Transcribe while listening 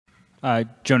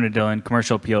Jonah Dillon,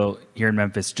 commercial appeal here in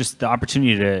Memphis. Just the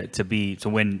opportunity to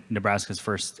win Nebraska's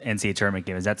first NCAA tournament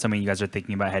game. Is that something you guys are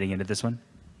thinking about heading into this one?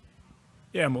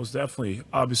 Yeah, most definitely.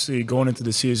 Obviously, going into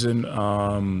the season,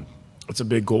 it's a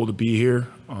big goal to be here.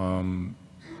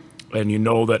 And you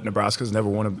know that Nebraska's never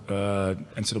won a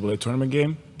NCAA tournament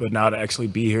game, but now to actually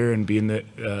be here and be in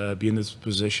this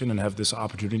position and have this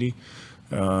opportunity,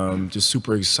 just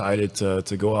super excited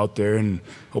to go out there and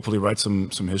hopefully write some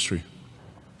history.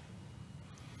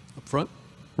 Up front.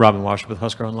 Robin Wash with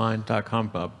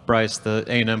HuskerOnline.com. Brice, the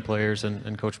A&M players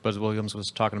and Coach Buzz Williams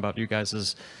was talking about you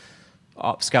guys'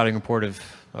 scouting report of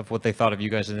what they thought of you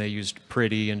guys, and they used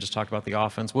pretty and just talked about the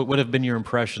offense. What have been your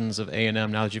impressions of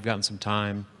A&M now that you've gotten some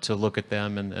time to look at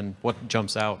them, and what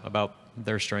jumps out about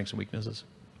their strengths and weaknesses?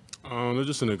 They're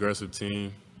just an aggressive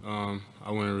team. I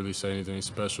wouldn't really say anything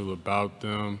special about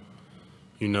them.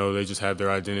 You know, they just have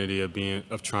their identity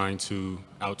of trying to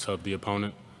out-tough the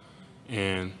opponent,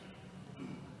 and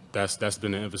that's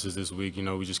been the emphasis this week. You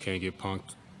know, we just can't get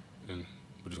punked, and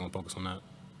we're just gonna focus on that.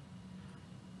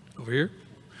 Over here.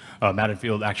 Madden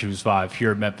Field actually was 5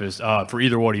 here at Memphis. For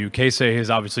either one of you, Casey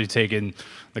has obviously taken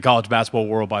the college basketball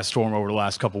world by storm over the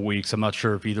last couple of weeks. I'm not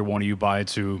sure if either one of you buy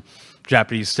into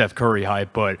Japanese Steph Curry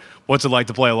hype, but what's it like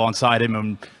to play alongside him?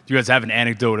 And do you guys have an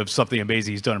anecdote of something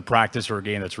amazing he's done in practice or a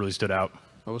game that's really stood out?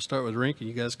 I will start with Rienk, and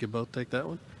you guys can both take that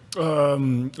one.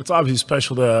 It's obviously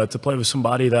special to play with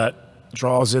somebody that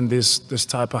draws in this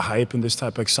type of hype and this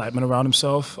type of excitement around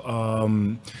himself.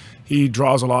 He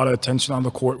draws a lot of attention on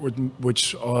the court,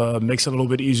 which makes it a little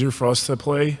bit easier for us to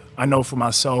play. I know for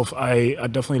myself, I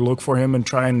definitely look for him and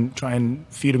try and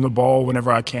feed him the ball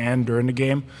whenever I can during the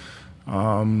game.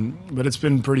 But it's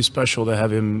been pretty special to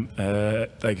have him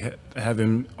have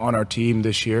him on our team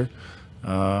this year.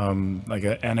 Like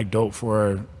an anecdote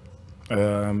for.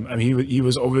 I mean, he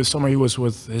was over the summer. He was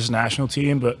with his national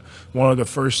team, but one of the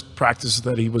first practices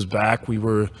that he was back, we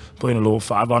were playing a little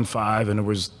 5-on-5, and there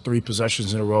was 3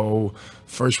 possessions in a row.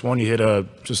 First one, he hit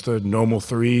just a normal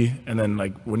 3, and then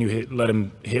like when you let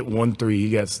him hit 1 3, he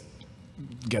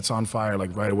gets on fire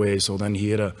like right away. So then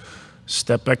he hit a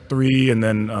step back 3, and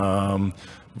then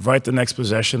right the next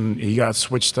possession, he got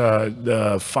switched.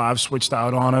 The 5 switched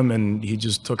out on him, and he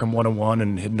just took him 1-on-1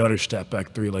 and hit another step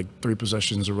back 3, like 3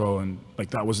 possessions in a row. And like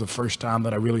that was the first time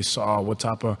that I really saw what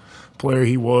type of player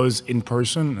he was in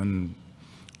person. And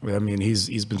I mean,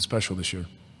 he's been special this year.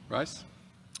 Brice?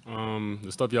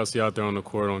 The stuff y'all see out there on the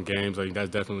court on games, like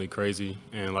that's definitely crazy.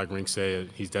 And like Rienk said,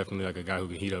 he's definitely like a guy who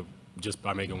can heat up just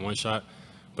by making 1 shot.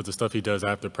 But the stuff he does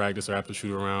after practice or after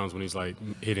shoot-arounds, when he's like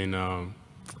hitting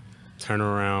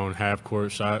turnaround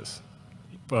half-court shots,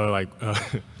 like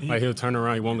he'll turn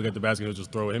around, he won't look at the basket, he'll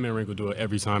just throw it. Him and Rienk will do it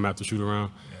every time after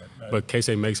shoot-around. Yeah, but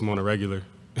Casey makes him on a regular,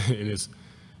 and it's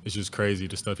just crazy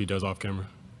the stuff he does off camera.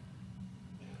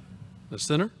 The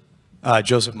center?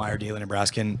 Joseph Meyer, Daily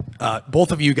Nebraskan.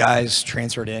 Both of you guys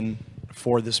transferred in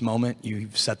for this moment.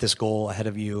 You've set this goal ahead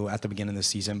of you at the beginning of the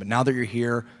season, but now that you're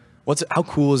here, how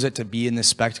cool is it to be in this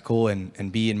spectacle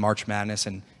and be in March Madness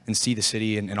and see the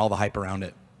city and all the hype around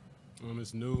it?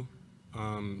 It's new.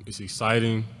 It's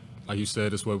exciting. Like you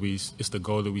said, it's the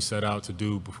goal that we set out to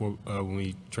do before when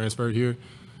we transferred here.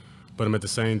 But at the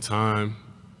same time,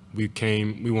 we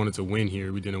wanted to win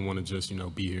here. We didn't want to just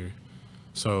be here.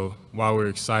 So while we're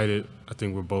excited, I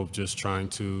think we're both just trying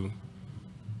to,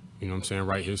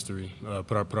 write history,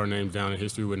 put our names down in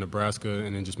history with Nebraska,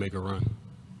 and then just make a run.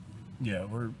 Yeah,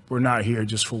 we're not here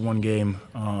just for one game.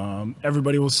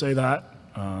 Everybody will say that.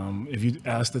 If you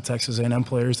ask the Texas A&M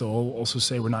players, they'll also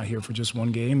say we're not here for just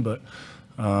one game. But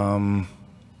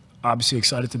obviously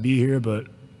excited to be here, but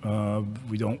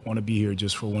we don't want to be here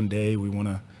just for one day. We want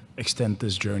to extend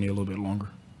this journey a little bit longer.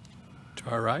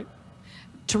 All right.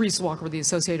 Teresa Walker with the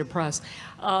Associated Press.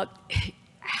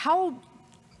 How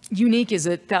unique is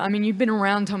it that, I mean, you've been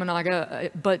around Tominaga,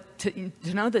 but to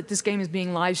know that this game is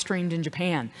being live streamed in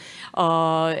Japan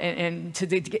and to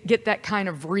get that kind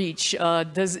of reach,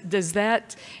 is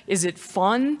it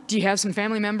fun? Do you have some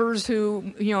family members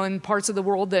who, in parts of the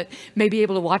world that may be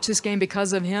able to watch this game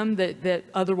because of him that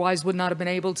otherwise would not have been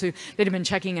able to, they'd have been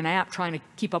checking an app trying to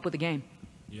keep up with the game?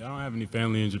 Yeah, I don't have any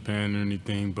family in Japan or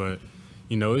anything, but,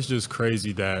 it's just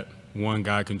crazy that one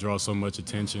guy can draw so much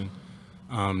attention.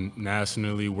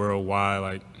 Nationally,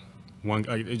 worldwide,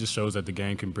 it just shows that the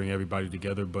game can bring everybody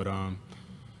together. But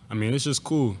it's just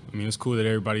cool. It's cool that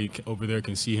everybody over there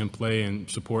can see him play and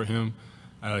support him.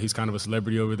 He's kind of a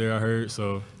celebrity over there, I heard.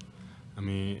 So,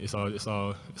 it's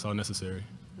all necessary.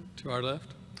 To our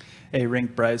left. Hey,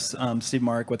 Rienk, Brice, Steve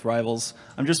Mark with Rivals.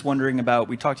 I'm just wondering about,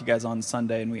 we talked to you guys on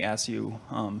Sunday and we asked you,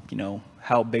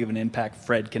 how big of an impact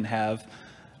Fred can have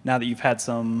now that you've had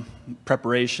some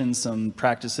preparation, some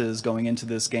practices going into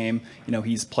this game,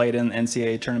 he's played in the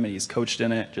NCAA tournament, he's coached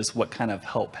in it. Just what kind of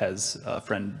help has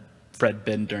Fred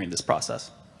been during this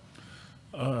process?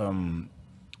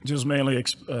 Just mainly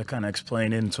kind of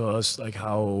explaining to us like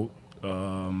how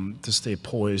to stay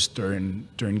poised during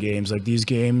games. Like these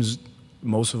games,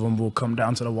 most of them will come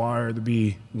down to the wire to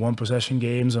be one possession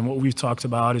games, and what we've talked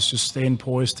about is just staying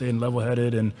poised, staying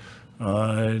level-headed, and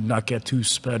not get too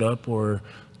sped up or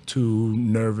too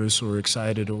nervous or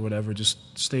excited or whatever. Just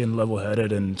staying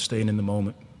level-headed and staying in the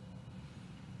moment.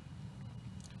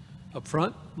 Up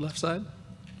front, left side.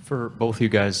 For both of you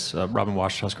guys, Robin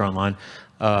watched Husker Online.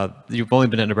 You've only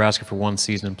been at Nebraska for one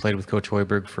season and played with Coach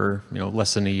Hoiberg for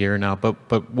less than a year now.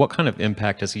 But what kind of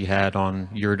impact has he had on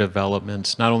your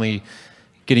development? Not only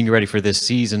getting you ready for this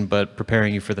season, but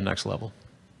preparing you for the next level.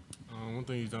 One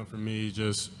thing he's done for me is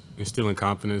just instilling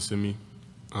confidence in me.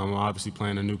 I'm obviously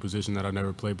playing a new position that I've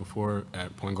never played before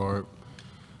at point guard.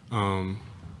 Kind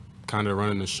of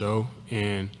running the show,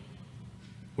 and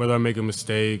whether I make a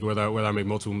mistake, whether I make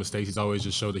multiple mistakes, he's always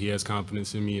just showed that he has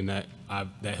confidence in me, and that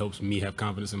helps me have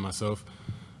confidence in myself.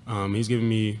 He's given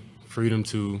me freedom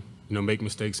to make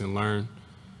mistakes and learn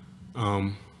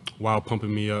while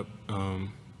pumping me up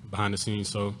behind the scenes.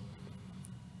 So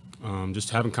just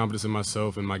having confidence in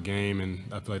myself and my game,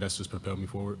 and I feel like that's just propelled me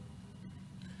forward.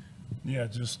 Yeah,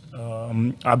 just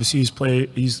obviously he's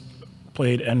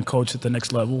played and coached at the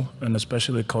next level, and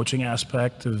especially the coaching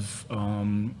aspect of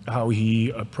how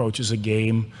he approaches a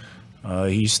game.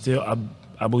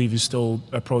 I believe he still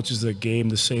approaches the game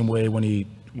the same way when he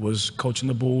was coaching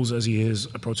the Bulls as he is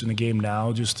approaching the game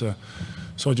now. Just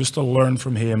to learn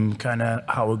from him, kind of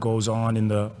how it goes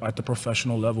on at the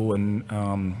professional level, and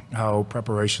how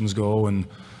preparations go, and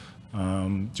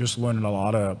just learning a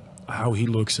lot of how he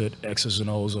looks at X's and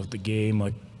O's of the game.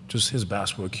 Like just his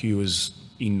basketball IQ is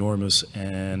enormous,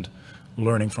 and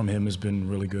learning from him has been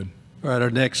really good. All right, our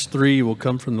next three will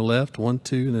come from the left. 1,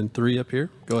 2, and then 3 up here.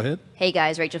 Go ahead. Hey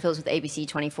guys, Rachel Fields with ABC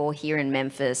 24 here in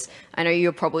Memphis. I know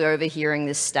you're probably overhearing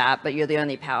this stat, but you're the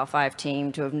only Power 5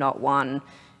 team to have not won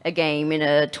a game in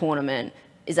a tournament.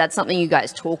 Is that something you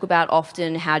guys talk about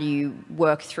often? How do you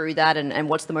work through that, and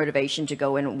what's the motivation to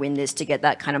go in and win this, to get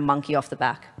that kind of monkey off the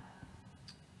back?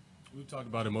 We've talked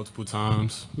about it multiple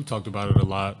times. We've talked about it a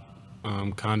lot,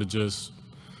 kind of just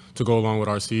to go along with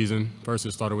our season. First,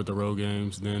 it started with the road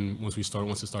games. Then once it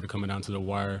started coming down to the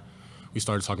wire, we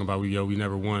started talking about we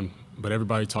never won. But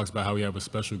everybody talks about how we have a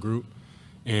special group,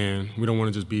 and we don't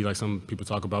want to just be like some people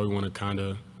talk about. We want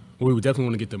to we would definitely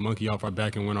want to get the monkey off our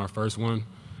back and win our first one.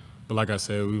 But like I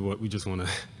said, we just want to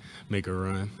make a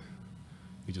run.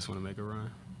 We just want to make a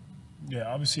run.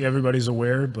 Yeah, obviously everybody's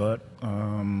aware, but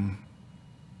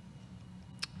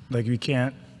like we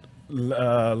can't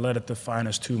let it define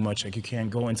us too much. Like you can't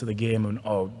go into the game and,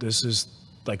 oh, this is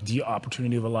like the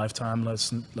opportunity of a lifetime.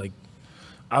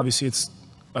 Obviously it's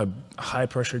a high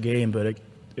pressure game, but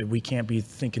we can't be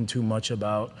thinking too much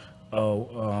about,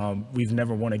 we've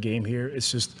never won a game here. It's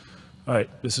just, all right,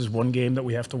 this is one game that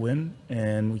we have to win,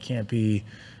 and we can't be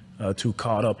too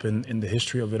caught up in the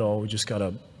history of it all. We just got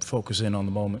to focus in on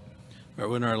the moment. All right,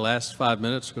 we're in our last 5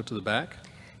 minutes. Go to the back.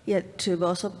 Yeah, to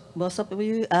both of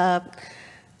you.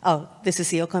 This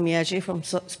is Io Kamiyaji from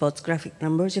Sports Graphic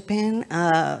Number Japan.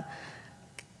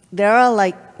 There are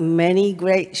like many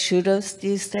great shooters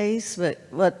these days, but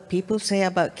what people say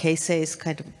about Keisei is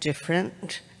kind of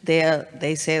different.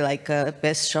 They say like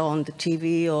best show on the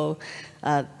TV, or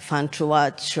fun to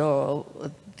watch, or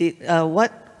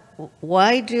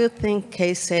why do you think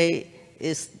Keisei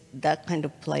is that kind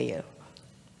of player?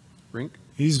 Rienk?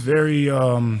 He's very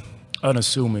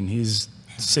unassuming. He's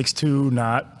 6'2",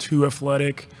 not too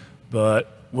athletic,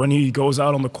 but when he goes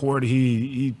out on the court,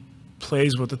 he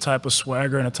plays with a type of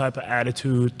swagger and a type of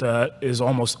attitude that is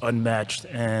almost unmatched.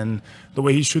 And the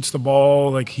way he shoots the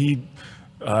ball, like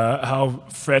how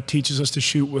Fred teaches us to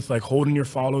shoot with like holding your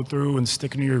follow through and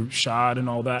sticking to your shot and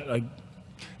all that, like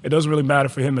it doesn't really matter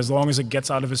for him as long as it gets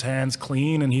out of his hands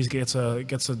clean and he gets a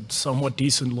somewhat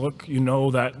decent look. You know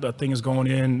that that thing is going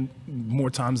in more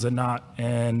times than not,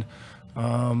 and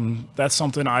that's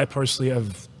something I personally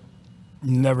have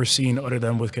never seen other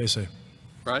than with Keisei.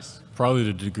 Brice? Probably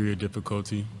the degree of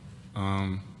difficulty.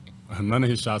 None of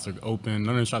his shots are open.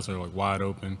 None of his shots are like wide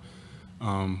open.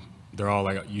 They're all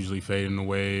like usually fading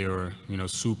away, or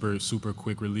super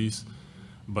quick release.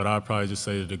 But I'd probably just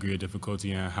say the degree of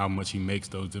difficulty and how much he makes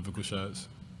those difficult shots,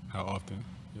 how often.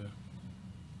 Yeah.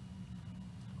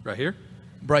 Right here.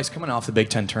 Brice, coming off the Big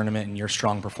Ten tournament and your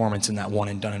strong performance in that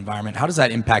one-and-done environment, how does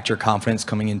that impact your confidence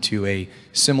coming into a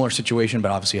similar situation,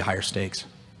 but obviously higher stakes?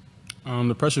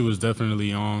 The pressure was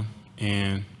definitely on,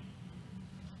 and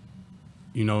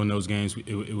you know, in those games,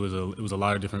 it was a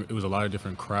lot of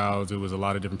different crowds. It was a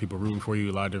lot of different people rooting for you,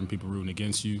 a lot of different people rooting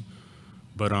against you.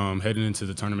 But heading into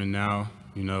the tournament now,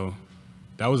 you know,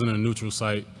 that was in a neutral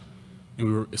site, and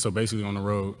we were so basically on the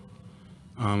road.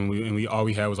 We all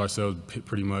we had was ourselves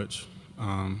pretty much.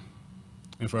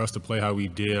 And for us to play how we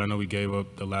did, I know we gave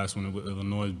up the last one with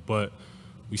Illinois, but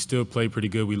we still played pretty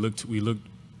good. We looked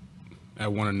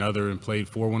at one another and played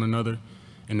for one another,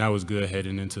 and that was good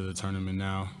heading into the tournament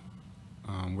now,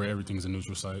 where everything's a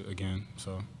neutral site again.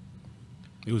 So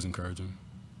it was encouraging.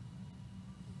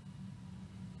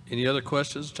 Any other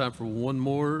questions? Time for one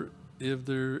more, if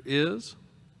there is.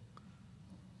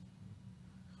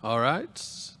 All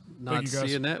right. Not you, guys.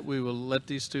 seeing that, we will let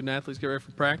these student athletes get ready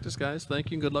for practice, guys.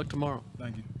 Thank you and good luck tomorrow.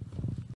 Thank you.